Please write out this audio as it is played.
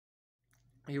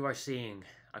You are seeing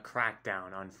a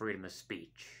crackdown on freedom of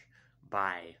speech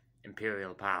by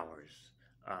imperial powers.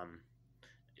 Um,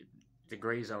 the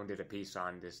Gray Zone did a piece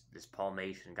on this Paul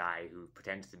Mason guy who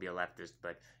pretends to be a leftist,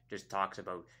 but just talks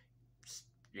about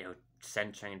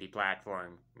censoring,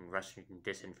 deplatforming, Russian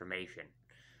disinformation.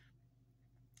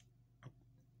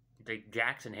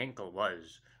 Jackson Hinkle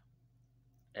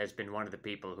has been one of the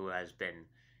people who has been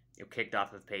kicked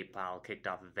off of PayPal, kicked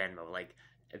off of Venmo. Like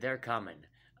they're coming.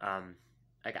 Um,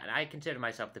 I consider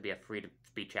myself to be a freedom of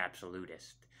speech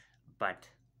absolutist, but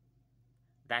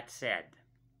that said,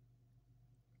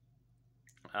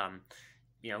 um,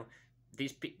 you know,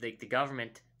 the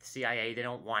government, the CIA, they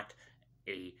don't want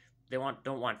a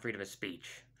don't want freedom of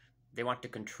speech. They want to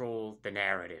control the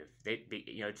narrative.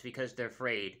 It's because they're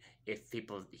afraid if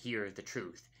people hear the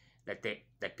truth that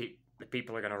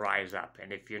people are going to rise up.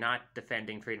 And if you're not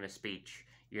defending freedom of speech,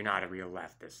 you're not a real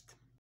leftist.